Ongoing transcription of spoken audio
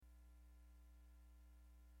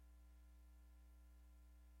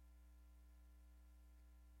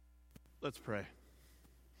Let's pray.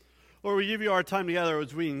 Lord, we give you our time together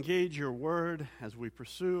as we engage your word, as we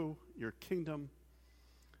pursue your kingdom.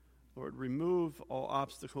 Lord, remove all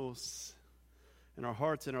obstacles in our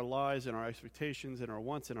hearts, in our lives, in our expectations, in our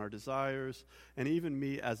wants, in our desires, and even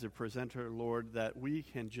me as a presenter, Lord, that we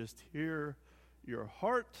can just hear your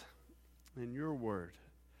heart and your word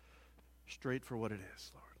straight for what it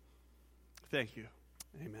is, Lord. Thank you.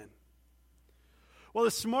 Amen. Well,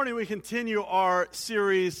 this morning we continue our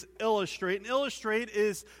series, Illustrate. And Illustrate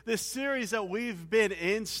is this series that we've been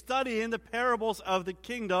in, studying the parables of the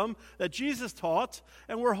kingdom that Jesus taught.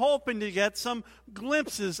 And we're hoping to get some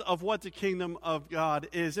glimpses of what the kingdom of God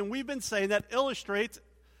is. And we've been saying that Illustrate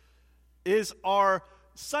is our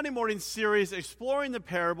Sunday morning series exploring the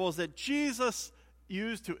parables that Jesus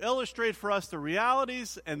used to illustrate for us the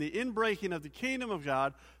realities and the inbreaking of the kingdom of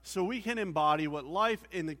God so we can embody what life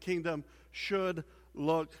in the kingdom should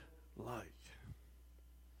look like.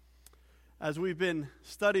 As we've been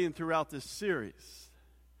studying throughout this series,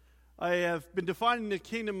 I have been defining the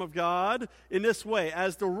kingdom of God in this way,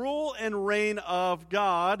 as the rule and reign of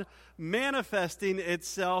God manifesting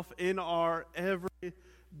itself in our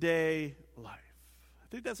everyday life. I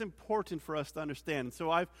think that's important for us to understand. And so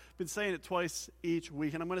I've been saying it twice each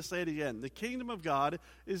week, and I'm going to say it again. The kingdom of God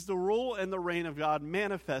is the rule and the reign of God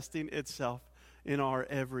manifesting itself in our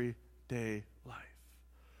everyday life.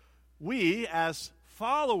 We, as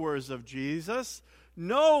followers of Jesus,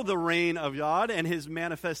 know the reign of God and his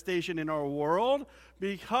manifestation in our world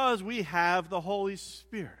because we have the Holy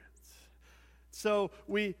Spirit. So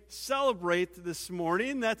we celebrate this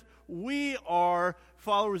morning that we are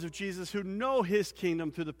followers of Jesus who know his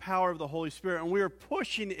kingdom through the power of the Holy Spirit, and we are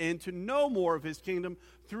pushing in to know more of his kingdom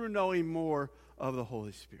through knowing more of the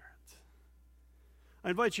Holy Spirit. I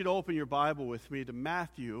invite you to open your Bible with me to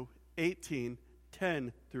Matthew 18:10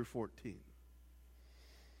 through 14.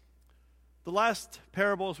 The last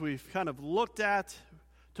parables we've kind of looked at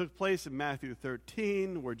took place in Matthew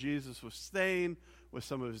 13, where Jesus was staying with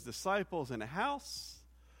some of his disciples in a house.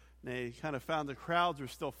 And they kind of found the crowds were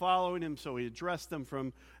still following him, so he addressed them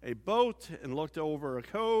from a boat and looked over a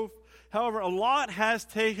cove. However, a lot has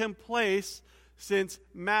taken place since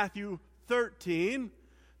Matthew 13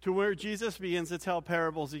 to where Jesus begins to tell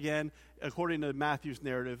parables again, according to Matthew's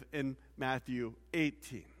narrative in Matthew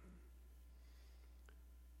 18.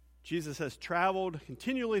 Jesus has traveled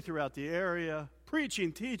continually throughout the area,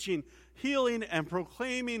 preaching, teaching, healing, and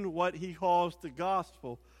proclaiming what he calls the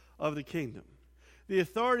gospel of the kingdom. The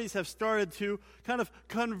authorities have started to kind of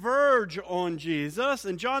converge on Jesus,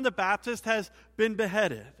 and John the Baptist has been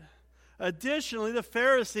beheaded. Additionally, the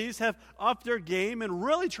Pharisees have upped their game and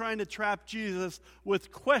really trying to trap Jesus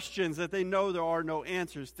with questions that they know there are no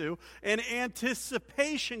answers to. And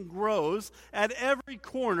anticipation grows at every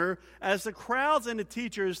corner as the crowds and the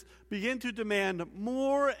teachers begin to demand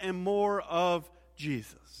more and more of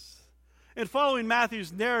Jesus. And following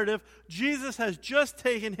Matthew's narrative, Jesus has just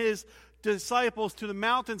taken his disciples to the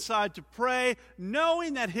mountainside to pray,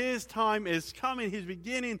 knowing that his time is coming. He's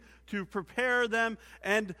beginning to prepare them,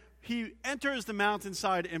 and he enters the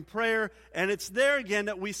mountainside in prayer, and it's there again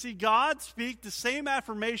that we see God speak the same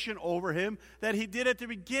affirmation over him that he did at the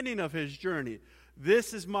beginning of his journey.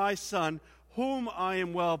 This is my son, whom I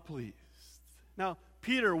am well pleased. Now,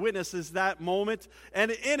 Peter witnesses that moment,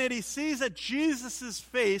 and in it he sees that Jesus'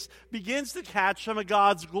 face begins to catch some of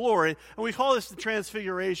God's glory, and we call this the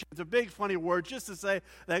transfiguration. It's a big funny word just to say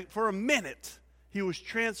that for a minute he was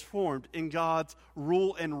transformed in God's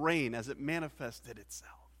rule and reign as it manifested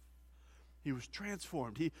itself. He was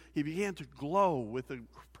transformed. He began to glow with the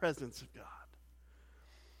presence of God.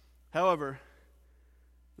 However,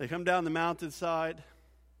 they come down the mountainside.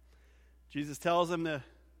 Jesus tells them to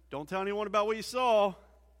don't tell anyone about what you saw.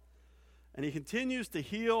 And he continues to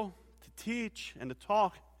heal, to teach, and to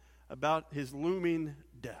talk about his looming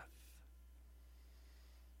death.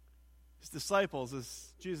 His disciples, as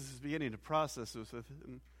Jesus is beginning to process this with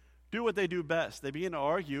him, do what they do best. They begin to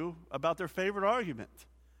argue about their favorite argument.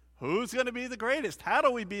 Who's going to be the greatest? How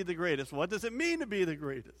do we be the greatest? What does it mean to be the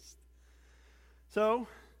greatest? So,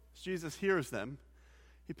 as Jesus hears them,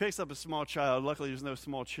 he picks up a small child. Luckily, there's no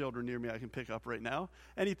small children near me I can pick up right now.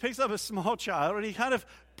 And he picks up a small child, and he kind of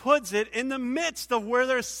puts it in the midst of where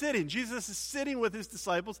they're sitting. Jesus is sitting with his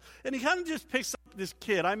disciples, and he kind of just picks up this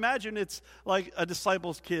kid. I imagine it's like a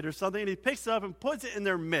disciple's kid or something, and he picks it up and puts it in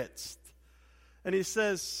their midst. And he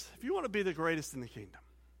says, if you want to be the greatest in the kingdom,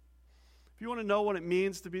 if you want to know what it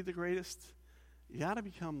means to be the greatest, you got to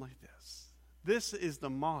become like this. This is the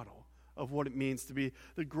model of what it means to be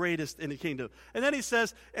the greatest in the kingdom. And then he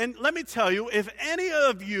says, and let me tell you, if any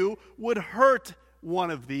of you would hurt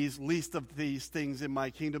one of these, least of these things in my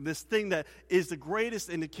kingdom, this thing that is the greatest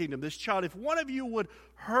in the kingdom, this child, if one of you would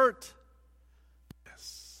hurt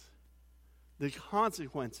this, the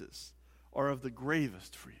consequences are of the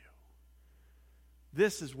gravest for you.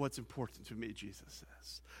 This is what's important to me, Jesus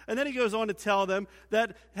says. And then he goes on to tell them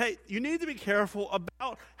that, hey, you need to be careful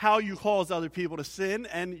about how you cause other people to sin,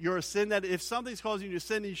 and your sin, that if something's causing you to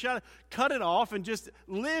sin, you should cut it off and just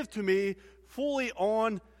live to me fully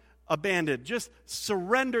on abandoned. Just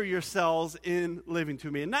surrender yourselves in living to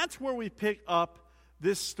me. And that's where we pick up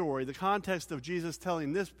this story, the context of Jesus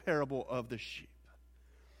telling this parable of the sheep.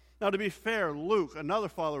 Now, to be fair, Luke, another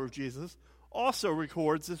follower of Jesus, also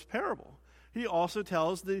records this parable. He also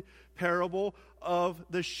tells the parable of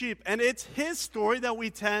the sheep. And it's his story that we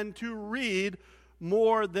tend to read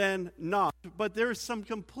more than not. But there's some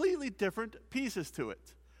completely different pieces to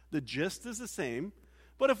it. The gist is the same,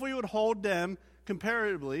 but if we would hold them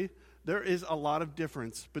comparatively, there is a lot of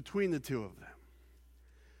difference between the two of them.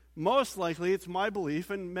 Most likely, it's my belief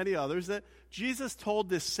and many others that Jesus told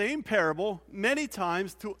this same parable many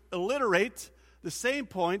times to alliterate the same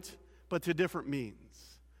point, but to different means.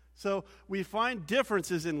 So we find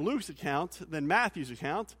differences in Luke's account than Matthew's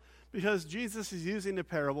account because Jesus is using the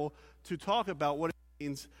parable to talk about what it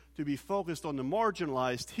means to be focused on the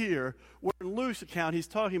marginalized here, where in Luke's account he's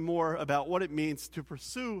talking more about what it means to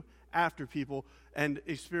pursue after people and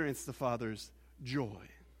experience the Father's joy.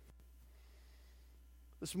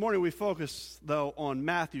 This morning we focus, though, on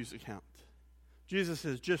Matthew's account. Jesus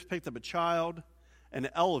has just picked up a child and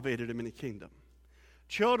elevated him in the kingdom.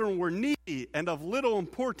 Children were needy and of little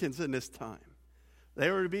importance in this time.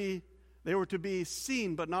 They were to be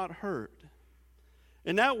seen but not heard.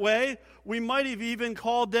 In that way, we might have even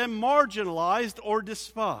called them marginalized or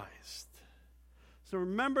despised. So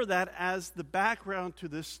remember that as the background to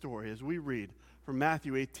this story as we read from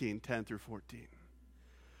Matthew 18, 10 through 14.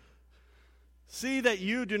 See that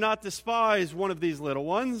you do not despise one of these little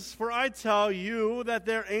ones, for I tell you that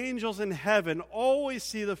their angels in heaven always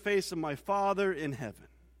see the face of my Father in heaven.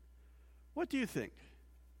 What do you think?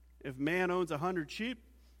 If man owns 100 sheep,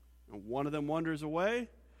 and one of them wanders away,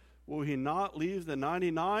 will he not leave the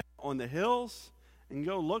 99 on the hills and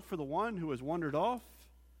go look for the one who has wandered off?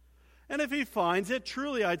 And if he finds it,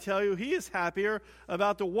 truly I tell you, he is happier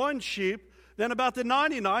about the one sheep than about the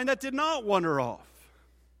 99 that did not wander off.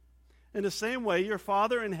 In the same way, your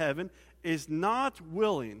Father in heaven is not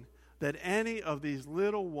willing that any of these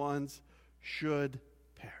little ones should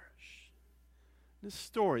perish. This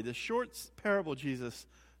story, this short parable Jesus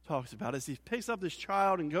talks about, as he picks up this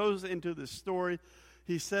child and goes into this story,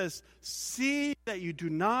 he says, see that you do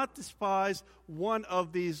not despise one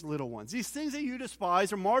of these little ones. These things that you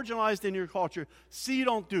despise are marginalized in your culture. See, you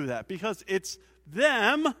don't do that, because it's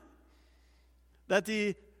them that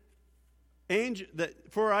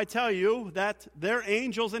for I tell you that their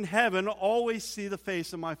angels in heaven always see the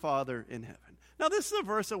face of my Father in heaven. Now, this is a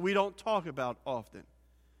verse that we don't talk about often.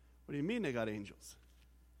 What do you mean they got angels?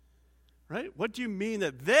 Right? What do you mean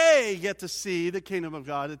that they get to see the kingdom of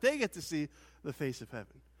God, that they get to see the face of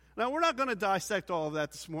heaven? Now, we're not going to dissect all of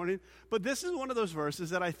that this morning, but this is one of those verses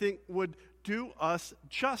that I think would do us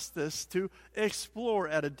justice to explore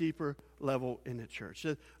at a deeper level in the church.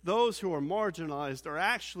 That those who are marginalized are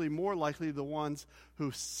actually more likely the ones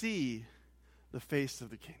who see the face of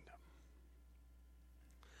the kingdom.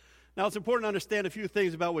 Now, it's important to understand a few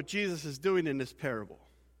things about what Jesus is doing in this parable.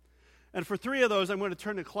 And for three of those, I'm going to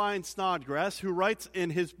turn to Klyne Snodgrass, who writes in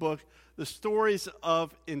his book, The Stories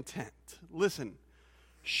of Intent. Listen,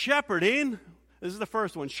 shepherding, this is the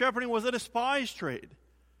first one, shepherding was a despised trade.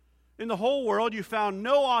 In the whole world, you found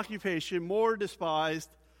no occupation more despised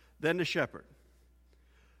than the shepherd,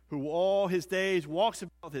 who all his days walks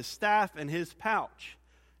about with his staff and his pouch.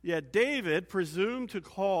 Yet David presumed to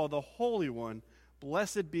call the Holy One,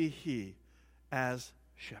 blessed be he, as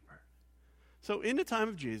shepherd. So in the time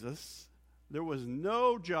of Jesus, there was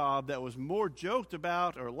no job that was more joked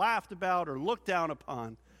about or laughed about or looked down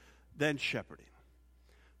upon than shepherding.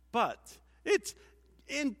 But it's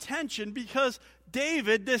in tension because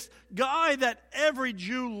David, this guy that every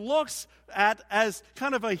Jew looks at as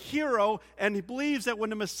kind of a hero, and he believes that when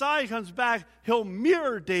the Messiah comes back, he'll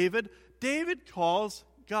mirror David. David calls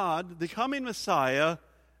God, the coming Messiah,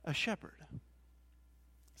 a shepherd.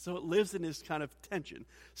 So it lives in this kind of tension.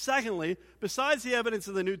 Secondly, besides the evidence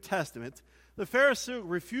of the New Testament, the Pharisee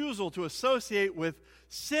refusal to associate with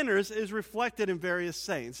sinners is reflected in various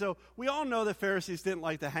sayings. So we all know that Pharisees didn't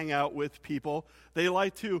like to hang out with people. They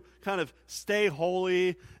like to kind of stay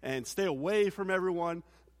holy and stay away from everyone.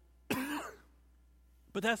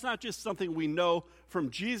 But that's not just something we know from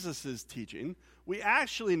Jesus' teaching. We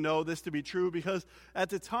actually know this to be true because at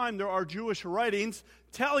the time there are Jewish writings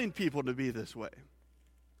telling people to be this way.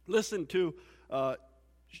 Listen to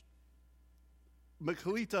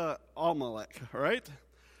Mechilta Amalek, all right?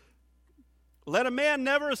 Let a man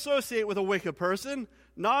never associate with a wicked person,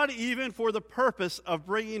 not even for the purpose of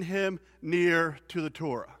bringing him near to the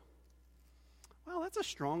Torah. Well, that's a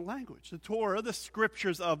strong language. The Torah, the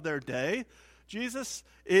scriptures of their day. Jesus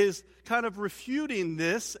is kind of refuting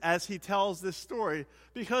this as he tells this story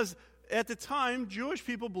because at the time, Jewish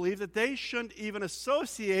people believed that they shouldn't even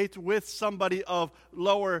associate with somebody of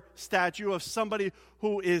lower stature, of somebody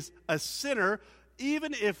who is a sinner,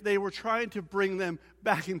 even if they were trying to bring them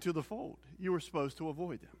back into the fold. You were supposed to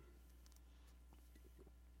avoid them.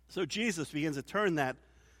 So Jesus begins to turn that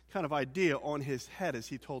kind of idea on his head as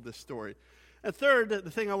he told this story. And third,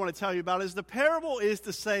 the thing I want to tell you about is the parable is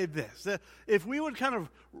to say this. That if we would kind of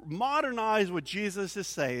modernize what Jesus is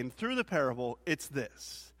saying through the parable, it's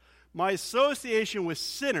this. My association with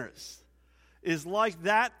sinners is like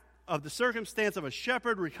that of the circumstance of a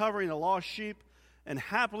shepherd recovering a lost sheep and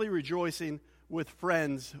happily rejoicing with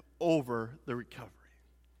friends over the recovery.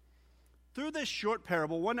 Through this short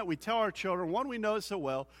parable, one that we tell our children, one we know so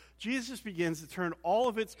well, Jesus begins to turn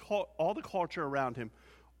all the culture around him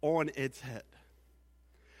on its head.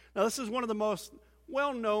 Now, this is one of the most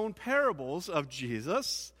well-known parables of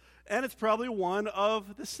Jesus, and it's probably one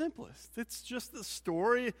of the simplest. It's just the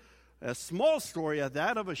story, a small story at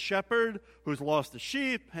that, of a shepherd who's lost a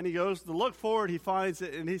sheep, and he goes to look for it, he finds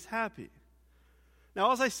it, and he's happy.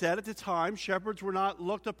 Now, as I said, at the time, shepherds were not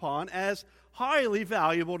looked upon as highly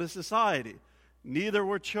valuable to society. Neither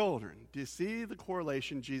were children. Do you see the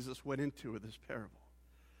correlation Jesus went into with this parable?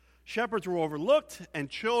 Shepherds were overlooked, and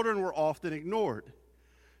children were often ignored.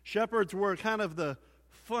 Shepherds were kind of the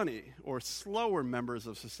funny or slower members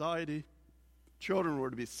of society. Children were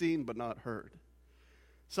to be seen but not heard.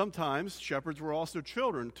 Sometimes shepherds were also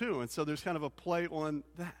children too, and so there's kind of a play on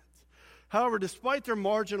that. However, despite their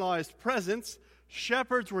marginalized presence,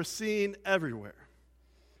 shepherds were seen everywhere.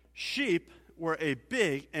 Sheep were a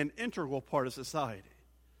big and integral part of society.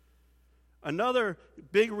 Another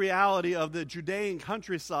big reality of the Judean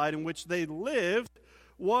countryside in which they lived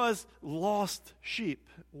was lost sheep.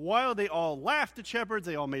 While they all laughed at shepherds,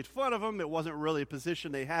 they all made fun of them, it wasn't really a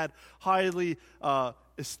position they had highly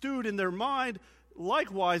astute in their mind.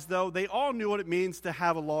 Likewise, though, they all knew what it means to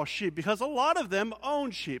have a lost sheep because a lot of them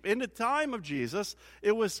owned sheep. In the time of Jesus,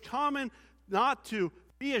 it was common not to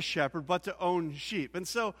be a shepherd, but to own sheep. And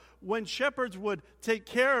so when shepherds would take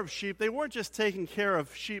care of sheep, they weren't just taking care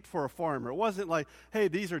of sheep for a farmer. It wasn't like, hey,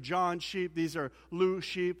 these are John's sheep, these are Lou's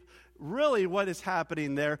sheep. Really what is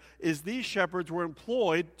happening there is these shepherds were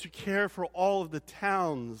employed to care for all of the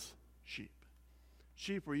town's sheep.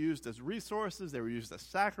 Sheep were used as resources, they were used as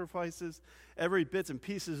sacrifices. Every bits and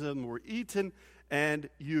pieces of them were eaten and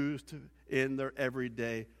used in their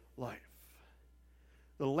everyday life.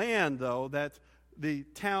 The land, though, that the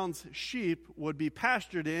town's sheep would be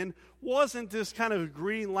pastured in wasn't this kind of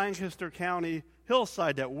green Lancaster County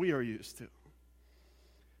hillside that we are used to.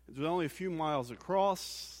 It was only a few miles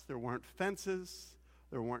across. There weren't fences.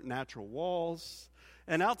 There weren't natural walls.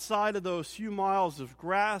 And outside of those few miles of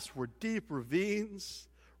grass were deep ravines,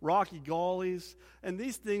 rocky gullies, and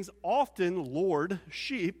these things often lured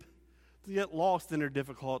sheep to get lost in their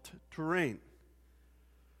difficult terrain.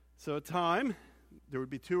 So at time, there would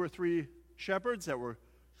be 2 or 3 shepherds that were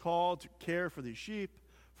called to care for these sheep,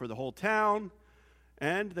 for the whole town,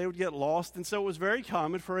 and they would get lost. And so it was very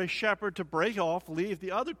common for a shepherd to break off, leave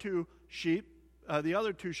the other 2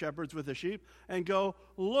 shepherds with the sheep, and go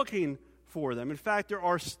looking for them. In fact, there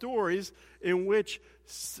are stories in which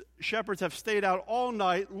shepherds have stayed out all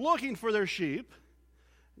night looking for their sheep,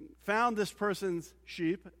 found this person's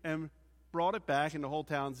sheep, and brought it back, and the whole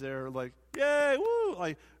town's there like, yay, woo,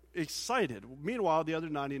 like excited. Meanwhile, the other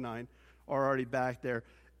 99 are already back there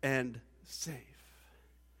and safe.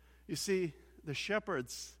 You see, the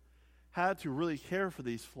shepherds had to really care for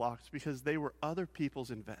these flocks because they were other people's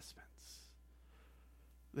investments.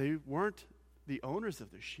 They weren't the owners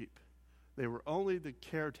of the sheep. They were only the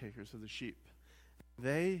caretakers of the sheep.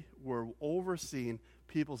 They were overseeing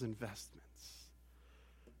people's investments.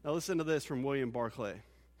 Now listen to this from William Barclay.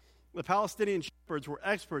 The Palestinian shepherds were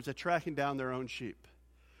experts at tracking down their own sheep.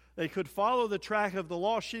 They could follow the track of the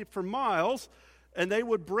lost sheep for miles, and they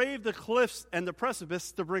would brave the cliffs and the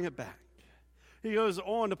precipice to bring it back. He goes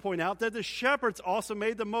on to point out that the shepherds also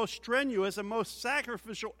made the most strenuous and most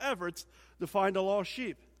sacrificial efforts to find a lost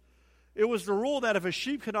sheep. It was the rule that if a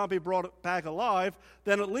sheep could not be brought back alive,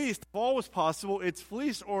 then at least, if all was possible, its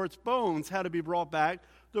fleece or its bones had to be brought back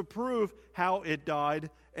to prove how it died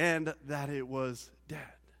and that it was dead.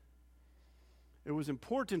 It was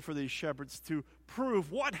important for these shepherds to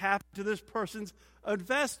prove what happened to this person's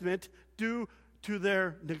investment due to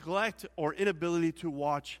their neglect or inability to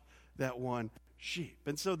watch that one sheep.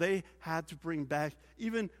 And so they had to bring back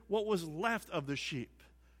even what was left of the sheep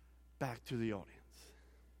back to the audience.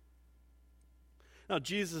 Now,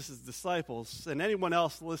 Jesus' disciples and anyone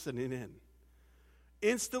else listening in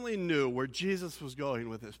instantly knew where Jesus was going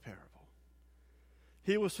with this parable.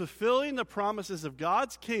 He was fulfilling the promises of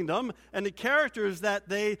God's kingdom and the characters that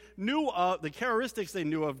they knew of, the characteristics they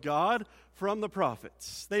knew of God from the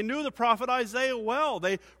prophets. They knew the prophet Isaiah well.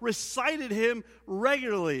 They recited him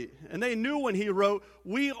regularly. And they knew when he wrote,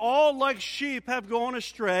 "We all like sheep have gone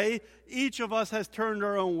astray. Each of us has turned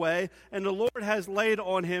our own way, and the Lord has laid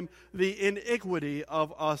on him the iniquity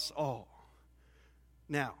of us all."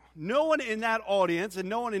 Now, no one in that audience and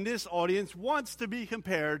no one in this audience wants to be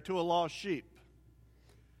compared to a lost sheep,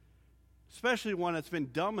 especially one that's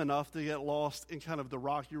been dumb enough to get lost in kind of the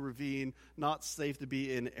rocky ravine, not safe to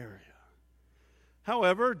be in area.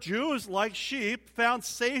 However, Jews, like sheep, found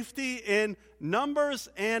safety in numbers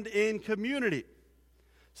and in community.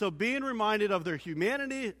 So being reminded of their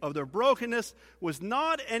humanity, of their brokenness, was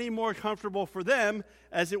not any more comfortable for them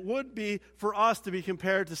as it would be for us to be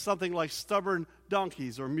compared to something like stubborn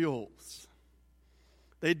donkeys or mules.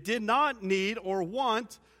 They did not need or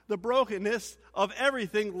want the brokenness of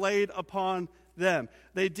everything laid upon them.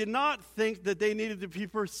 They did not think that they needed to be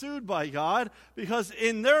pursued by God because,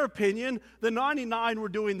 in their opinion, the 99 were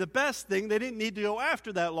doing the best thing. They didn't need to go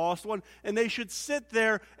after that lost one, and they should sit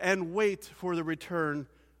there and wait for the return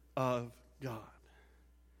of God.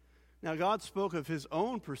 Now, God spoke of his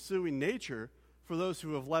own pursuing nature for those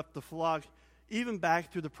who have left the flock, even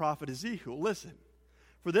back through the prophet Ezekiel. Listen,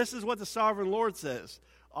 for this is what the sovereign Lord says: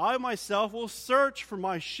 I myself will search for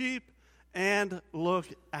my sheep and look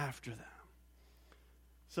after them.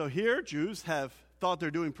 So here, Jews have thought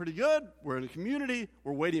they're doing pretty good. We're in a community.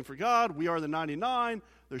 We're waiting for God. We are the 99.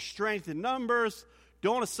 There's strength in numbers.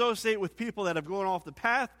 Don't associate with people that have gone off the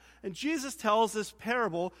path. And Jesus tells this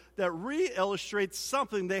parable that re-illustrates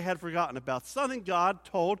something they had forgotten about, something God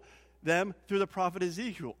told them through the prophet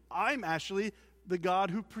Ezekiel. I'm actually the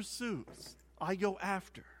God who pursues. I go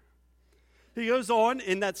after. He goes on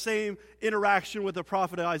in that same interaction with the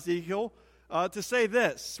prophet Ezekiel to say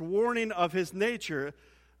this, warning of his nature.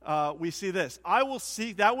 We see this: I will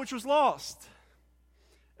seek that which was lost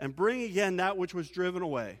and bring again that which was driven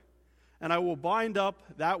away. And I will bind up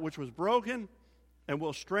that which was broken and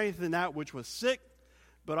will strengthen that which was sick.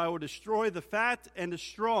 But I will destroy the fat and the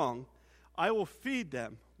strong. I will feed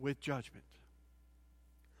them with judgment.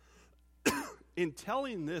 In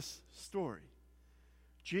telling this story,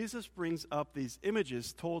 Jesus brings up these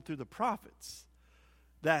images told through the prophets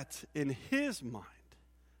that in his mind,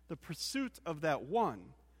 the pursuit of that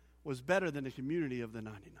one was better than the community of the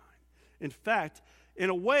 99. In fact, in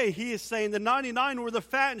a way, he is saying the 99 were the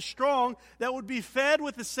fat and strong that would be fed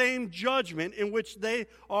with the same judgment in which they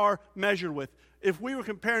are measured with. If we were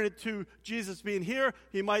comparing it to Jesus being here,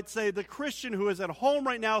 he might say the Christian who is at home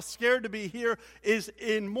right now, scared to be here, is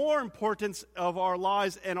in more importance of our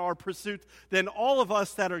lives and our pursuit than all of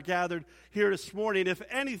us that are gathered here this morning. If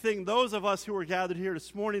anything, those of us who are gathered here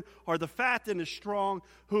this morning are the fat and the strong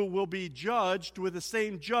who will be judged with the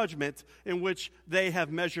same judgment in which they have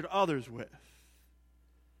measured others with.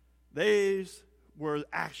 These were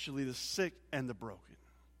actually the sick and the broken.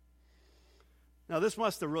 Now, this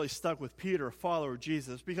must have really stuck with Peter, a follower of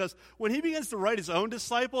Jesus, because when he begins to write his own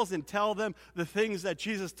disciples and tell them the things that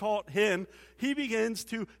Jesus taught him, he begins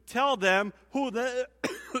to tell them who the...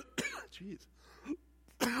 Jeez.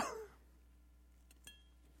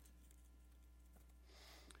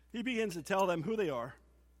 He begins to tell them who they are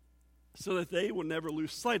so that they will never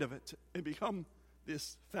lose sight of it and become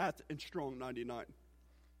this fat and strong 99.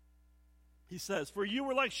 He says, "For you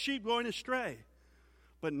were like sheep going astray,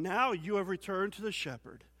 but now you have returned to the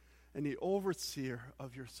shepherd and the overseer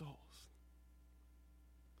of your souls."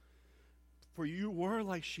 For you were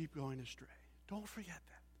like sheep going astray. Don't forget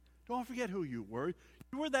that. Don't forget who you were.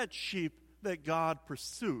 You were that sheep that God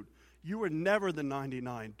pursued. You were never the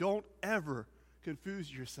 99. Don't ever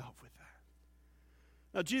confuse yourself with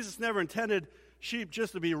that. Now, Jesus never intended sheep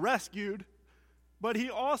just to be rescued, but he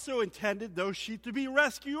also intended those sheep to be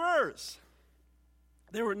rescuers.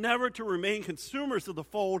 They were never to remain consumers of the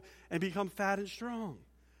fold and become fat and strong.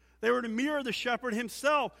 They were to mirror the shepherd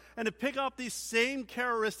himself and to pick up these same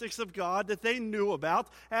characteristics of God that they knew about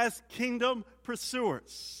as kingdom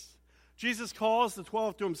pursuers. Jesus calls the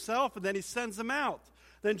 12 to himself, and then he sends them out.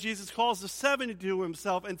 Then Jesus calls the 70 to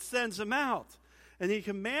himself and sends them out. And he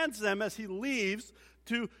commands them as he leaves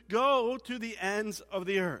to go to the ends of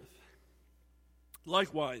the earth.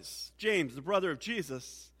 Likewise, James, the brother of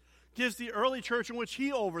Jesus, gives the early church in which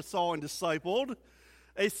he oversaw and discipled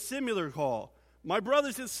a similar call. My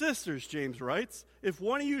brothers and sisters, James writes, if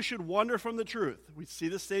one of you should wander from the truth, we see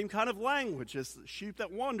the same kind of language as the sheep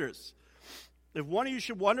that wanders. If one of you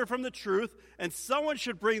should wander from the truth and someone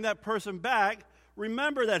should bring that person back,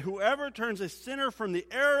 remember that whoever turns a sinner from the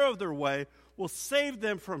error of their way will save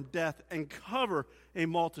them from death and cover a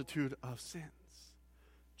multitude of sins.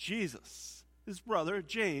 Jesus, his brother,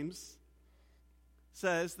 James,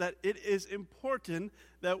 says that it is important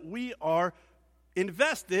that we are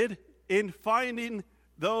invested in finding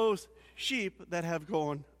those sheep that have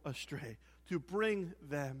gone astray, to bring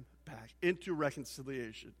them back into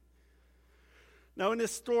reconciliation. Now, in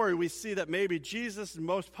this story, we see that maybe Jesus'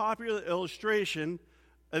 most popular illustration,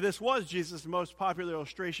 this was Jesus' most popular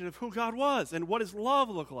illustration of who God was and what his love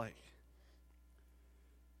looked like.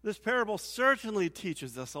 This parable certainly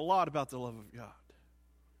teaches us a lot about the love of God.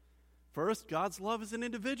 First, God's love is an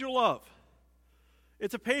individual love.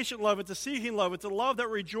 It's a patient love. It's a seeking love. It's a love that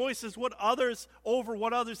rejoices over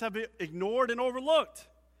what others have ignored and overlooked.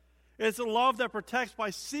 It's a love that protects by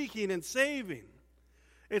seeking and saving.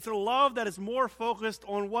 It's a love that is more focused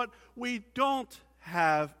on what we don't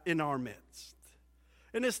have in our midst.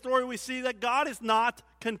 In this story, we see that God is not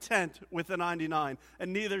content with the 99,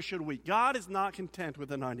 and neither should we. God is not content with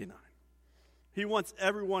the 99. He wants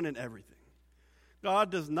everyone and everything. God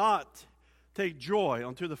does not take joy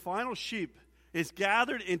until the final sheep is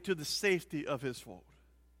gathered into the safety of his fold.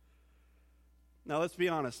 Now, let's be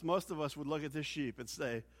honest. Most of us would look at this sheep and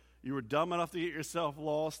say, you were dumb enough to get yourself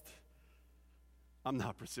lost. I'm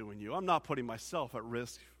not pursuing you. I'm not putting myself at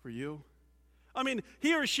risk for you. I mean,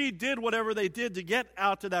 he or she did whatever they did to get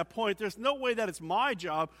out to that point. There's no way that it's my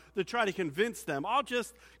job to try to convince them. I'll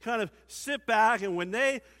just kind of sit back, and when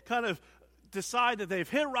they kind of decide that they've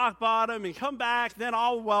hit rock bottom and come back, then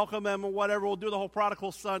I'll welcome them or whatever. We'll do the whole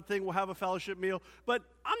prodigal son thing. We'll have a fellowship meal. But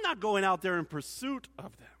I'm not going out there in pursuit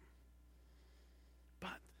of them.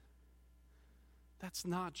 But that's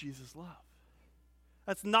not Jesus' love.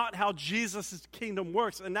 That's not how Jesus' kingdom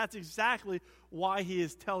works, and that's exactly why he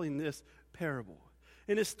is telling this parable.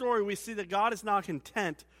 In this story, we see that God is not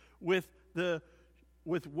content with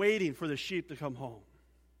waiting for the sheep to come home.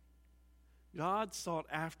 God sought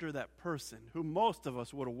after that person who most of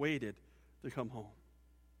us would have waited to come home.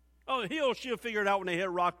 Oh, she'll figure it out when they hit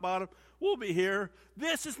rock bottom. We'll be here.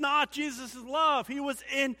 This is not Jesus' love. He was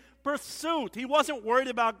in pursuit. He wasn't worried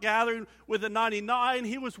about gathering with the 99.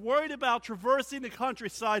 He was worried about traversing the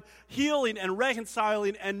countryside, healing and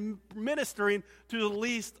reconciling and ministering to the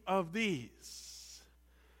least of these.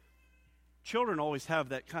 Children always have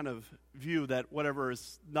that kind of view that whatever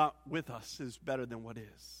is not with us is better than what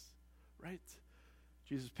is. Right?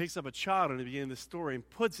 Jesus picks up a child in the beginning of the story and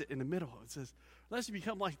puts it in the middle. It says, unless you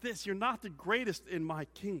become like this, you're not the greatest in my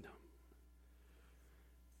kingdom.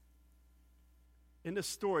 In this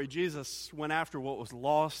story, Jesus went after what was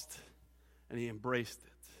lost, and he embraced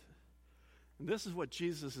it. And this is what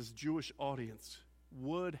Jesus' Jewish audience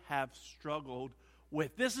would have struggled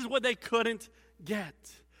with. This is what they couldn't get.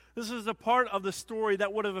 This is a part of the story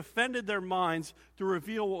that would have offended their minds to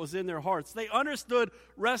reveal what was in their hearts. They understood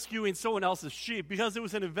rescuing someone else's sheep because it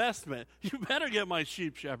was an investment. You better get my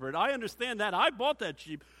sheep, shepherd. I understand that. I bought that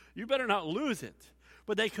sheep. You better not lose it.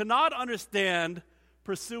 But they could not understand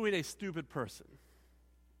pursuing a stupid person.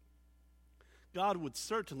 God would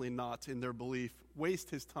certainly not, in their belief, waste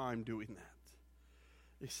his time doing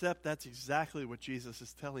that. Except that's exactly what Jesus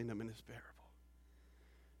is telling them in his parable.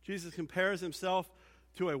 Jesus compares himself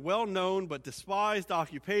to a well-known but despised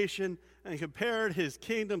occupation, and compared his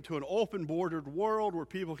kingdom to an open-bordered world where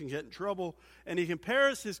people can get in trouble, and he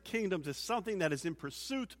compares his kingdom to something that is in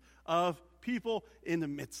pursuit of people in the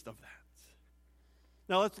midst of that.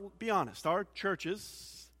 Now, let's be honest. Our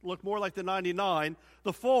churches look more like the 99,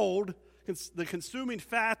 the fold, the consuming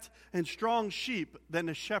fat and strong sheep, than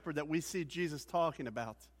the shepherd that we see Jesus talking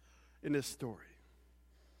about in this story.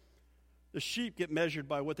 The sheep get measured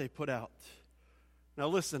by what they put out. Now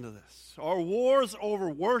listen to this. Our wars over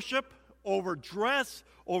worship, over dress,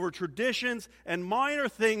 over traditions, and minor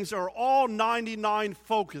things are all 99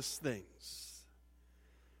 focused things.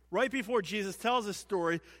 Right before Jesus tells this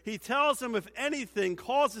story, he tells them if anything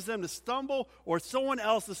causes them to stumble or someone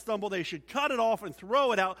else to stumble, they should cut it off and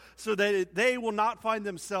throw it out so that they will not find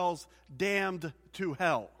themselves damned to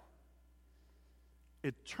hell.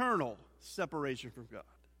 Eternal separation from God.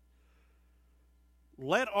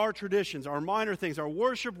 let our traditions, our minor things, our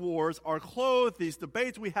worship wars, our clothes, these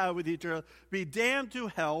debates we have with each other be damned to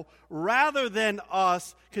hell rather than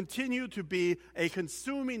us continue to be a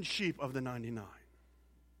consuming sheep of the 99.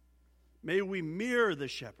 May we mirror the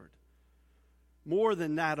shepherd more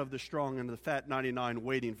than that of the strong and the fat 99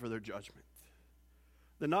 waiting for their judgment.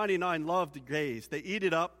 The 99 love to gaze. They eat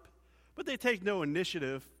it up, but they take no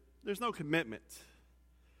initiative. There's no commitment.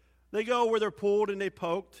 They go where they're pulled and they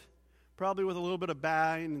poked, probably with a little bit of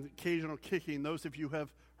baying and occasional kicking. Those of you who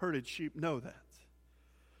have herded sheep know that.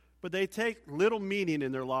 But they take little meaning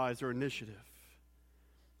in their lives or initiative.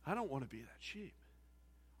 I don't want to be that sheep.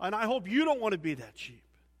 And I hope you don't want to be that sheep.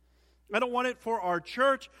 I don't want it for our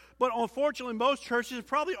church, but unfortunately most churches,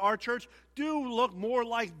 probably our church, do look more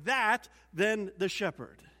like that than the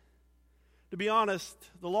shepherd. To be honest,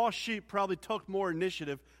 the lost sheep probably took more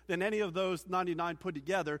initiative than any of those 99 put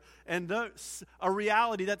together, and a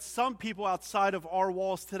reality that some people outside of our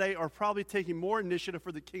walls today are probably taking more initiative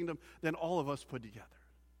for the kingdom than all of us put together.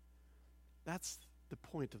 That's the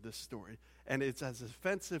point of this story, and it's as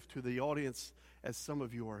offensive to the audience as some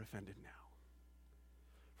of you are offended now.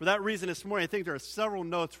 For that reason, this morning, I think there are several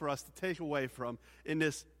notes for us to take away from in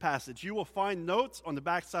this passage. You will find notes on the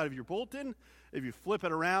back side of your bulletin. If you flip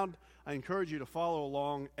it around, I encourage you to follow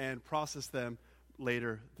along and process them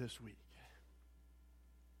later this week.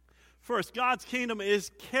 First, God's kingdom is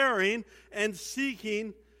caring and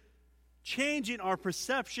seeking, changing our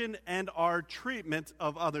perception and our treatment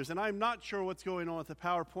of others. And I'm not sure what's going on with the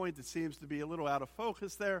PowerPoint. It seems to be a little out of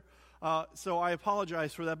focus there. So I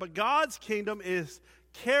apologize for that. But God's kingdom is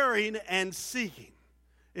caring and seeking.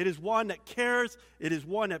 It is one that cares. It is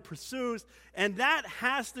one that pursues. And that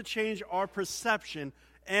has to change our perception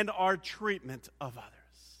and our treatment of others.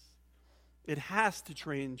 It has to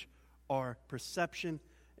change our perception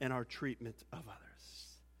and our treatment of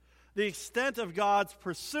others. The extent of God's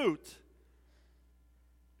pursuit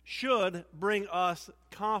should bring us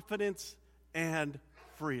confidence and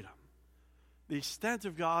freedom. The extent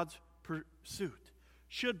of God's pursuit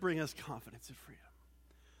should bring us confidence and freedom.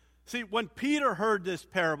 See, when Peter heard this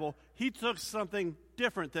parable, he took something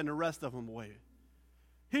different than the rest of them away.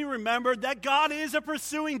 He remembered that God is a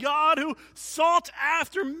pursuing God who sought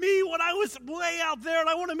after me when I was way out there, and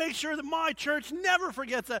I want to make sure that my church never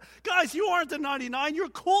forgets that. Guys, you aren't the 99. You're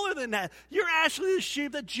cooler than that. You're actually the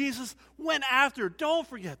sheep that Jesus went after. Don't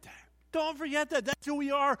forget that. Don't forget that. That's who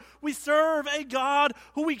we are. We serve a God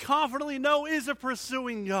who we confidently know is a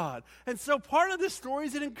pursuing God. And so part of this story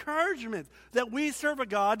is an encouragement that we serve a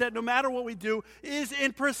God that no matter what we do is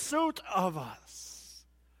in pursuit of us.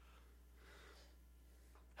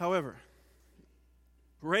 However,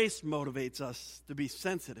 grace motivates us to be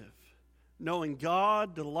sensitive, knowing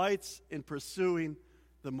God delights in pursuing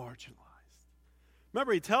the marginalized.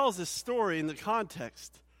 Remember, he tells this story in the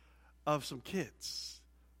context of some kids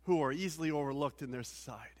who are easily overlooked in their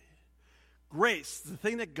society. Grace, the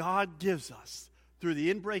thing that God gives us through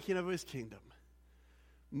the inbreaking of his kingdom,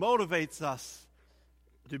 motivates us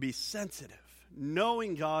to be sensitive,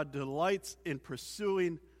 knowing God delights in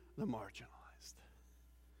pursuing the marginalized.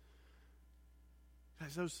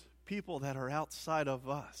 Guys, those people that are outside of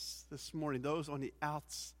us this morning, those on the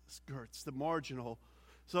outskirts, the marginal,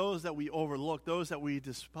 those that we overlook, those that we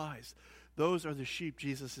despise, those are the sheep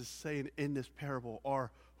Jesus is saying in this parable are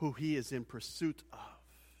who he is in pursuit of.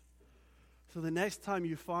 So the next time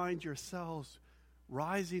you find yourselves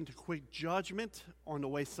rising to quick judgment on the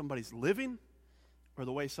way somebody's living, or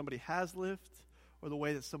the way somebody has lived, or the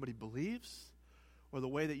way that somebody believes, or the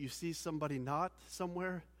way that you see somebody not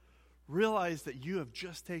somewhere, realize that you have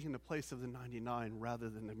just taken the place of the 99 rather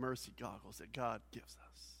than the mercy goggles that God gives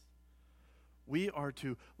us. We are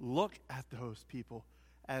to look at those people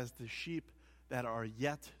as the sheep that are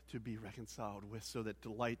yet to be reconciled with so that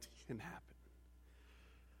delight can happen.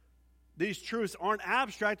 These truths aren't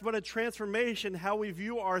abstract, but a transformation how we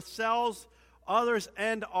view ourselves, others,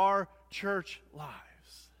 and our church lives.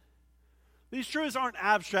 These truths aren't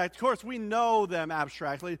abstract. Of course, we know them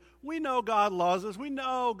abstractly. We know God loves us. We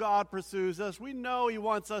know God pursues us. We know he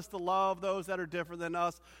wants us to love those that are different than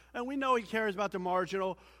us. And we know he cares about the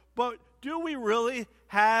marginal. But do we really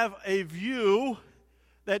have a view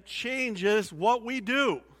that changes what we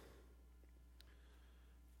do?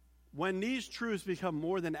 When these truths become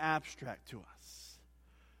more than abstract to us,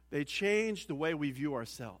 they change the way we view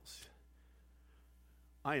ourselves.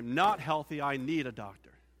 I am not healthy. I need a doctor.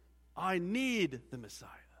 I need the Messiah.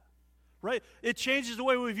 Right? It changes the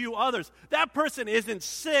way we view others. That person isn't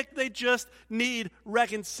sick. They just need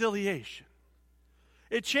reconciliation.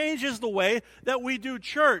 It changes the way that we do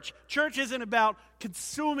church. Church isn't about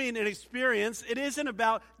consuming an experience. It isn't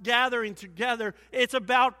about gathering together. It's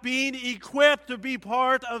about being equipped to be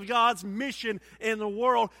part of God's mission in the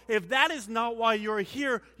world. If that is not why you're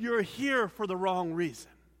here for the wrong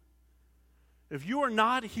reason. If you are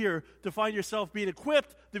not here to find yourself being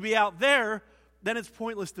equipped to be out there, then it's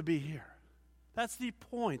pointless to be here. That's the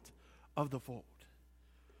point of the fold.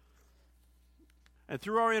 And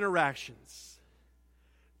through our interactions,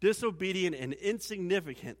 disobedient and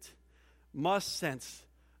insignificant must sense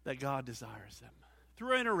that God desires them.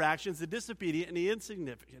 Through our interactions, the disobedient and the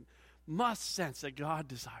insignificant must sense that God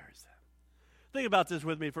desires them. Think about this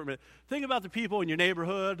with me for a minute. Think about the people in your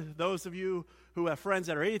neighborhood, those of you who have friends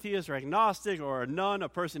that are atheists or agnostic or a nun, a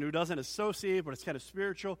person who doesn't associate but it's kind of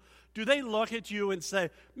spiritual. Do they look at you and say,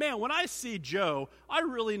 man, when I see Joe, I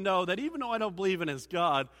really know that even though I don't believe in his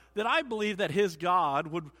God, that I believe that his God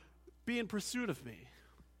would be in pursuit of me?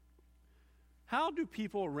 How do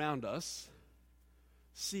people around us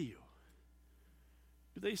see you?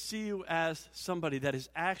 Do they see you as somebody that is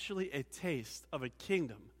actually a taste of a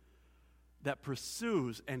kingdom that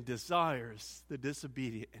pursues and desires the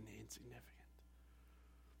disobedient and the insignificant?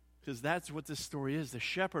 Because that's what this story is. The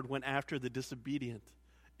shepherd went after the disobedient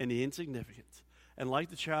and the insignificant. And like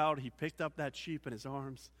the child, he picked up that sheep in his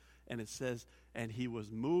arms, and it says, and he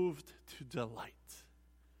was moved to delight.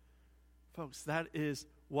 Folks, that is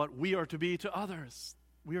what we are to be to others.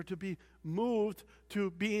 We are to be moved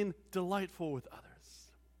to being delightful with others.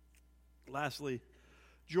 Lastly,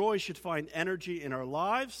 joy should find energy in our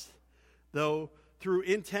lives, though through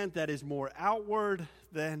intent that is more outward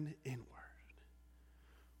than inward.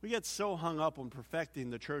 We get so hung up on perfecting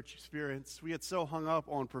the church experience. We get so hung up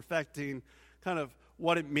on perfecting kind of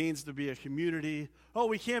what it means to be a community. Oh,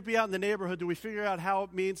 we can't be out in the neighborhood. Do we figure out how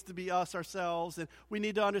it means to be us ourselves? And we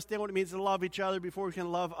need to understand what it means to love each other before we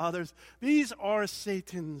can love others. These are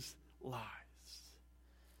Satan's lies.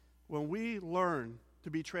 When we learn to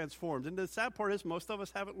be transformed, and the sad part is most of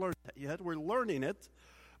us haven't learned that yet. We're learning it.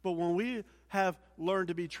 But when we have learned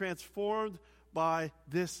to be transformed by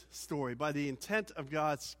this story, by the intent of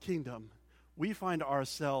God's kingdom, we find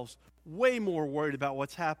ourselves way more worried about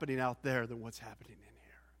what's happening out there than what's happening in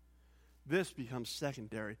here. This becomes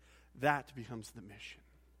secondary. That becomes the mission.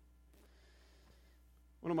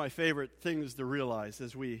 One of my favorite things to realize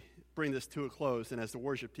as we bring this to a close and as the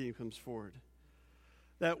worship team comes forward,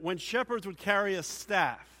 that when shepherds would carry a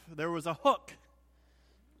staff, there was a hook,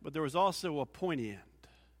 but there was also a pointy end.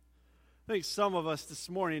 I think some of us this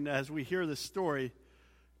morning, as we hear this story,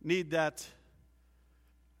 need that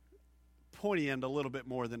pointy end a little bit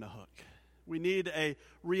more than a hook. We need a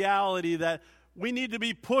reality that we need to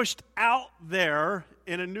be pushed out there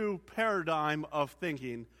in a new paradigm of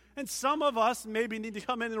thinking. And some of us maybe need to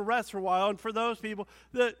come in and rest for a while. And for those people,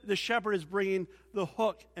 the shepherd is bringing the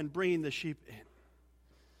hook and bringing the sheep in.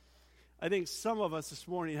 I think some of us this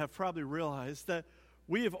morning have probably realized that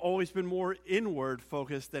we have always been more inward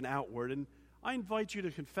focused than outward, and I invite you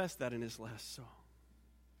to confess that in his last song.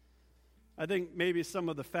 I think maybe some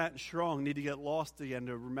of the fat and strong need to get lost again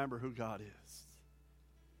to remember who God is.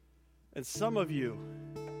 And some of you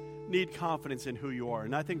need confidence in who you are,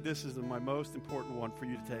 and I think this is my most important one for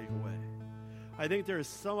you to take away. I think there is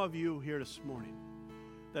some of you here this morning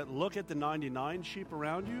that look at the 99 sheep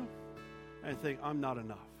around you and think, I'm not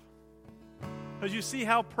enough. Because you see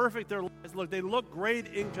how perfect their lives look. They look great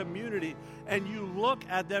in community. And you look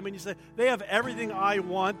at them and you say, they have everything I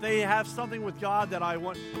want. They have something with God that I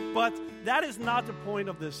want. But that is not the point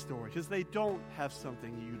of this story, because they don't have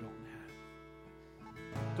something you don't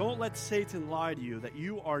have. Don't let Satan lie to you that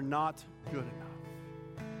you are not good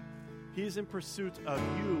enough. He's in pursuit of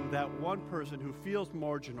you, that one person who feels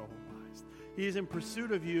marginalized. He's in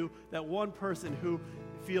pursuit of you, that one person who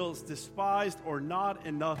feels despised or not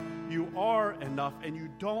enough. You are enough, and you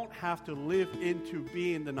don't have to live into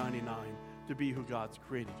being the 99 to be who God's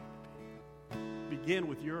created you to be. Begin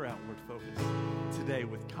with your outward focus today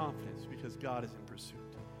with confidence, because God is in pursuit.